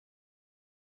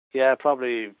Yeah,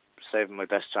 probably saving my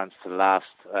best chance to the last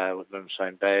with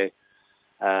Moonshine Bay.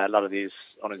 A lot of these,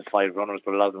 only the 5 runners,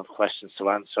 but a lot of them have questions to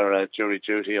answer. Jury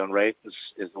Duty on ratings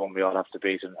is the one we all have to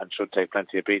beat and should take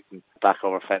plenty of beating. Back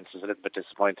over fences, a little bit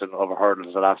disappointing over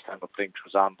hurdles the last time, but Blinkers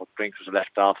was on, but Blinkers was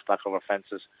left off back over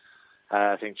fences.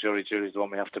 I think Jury Duty is the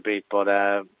one we have to beat, but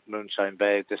Moonshine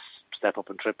Bay, this step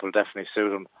up and trip will definitely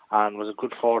suit him, and was a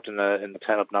good fourth in the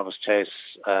 10 up novice chase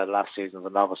last season as a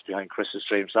novice behind Chris's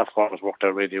Dream. So that form has worked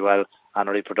out really well, and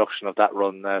a reproduction of that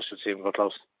run should see him go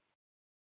close.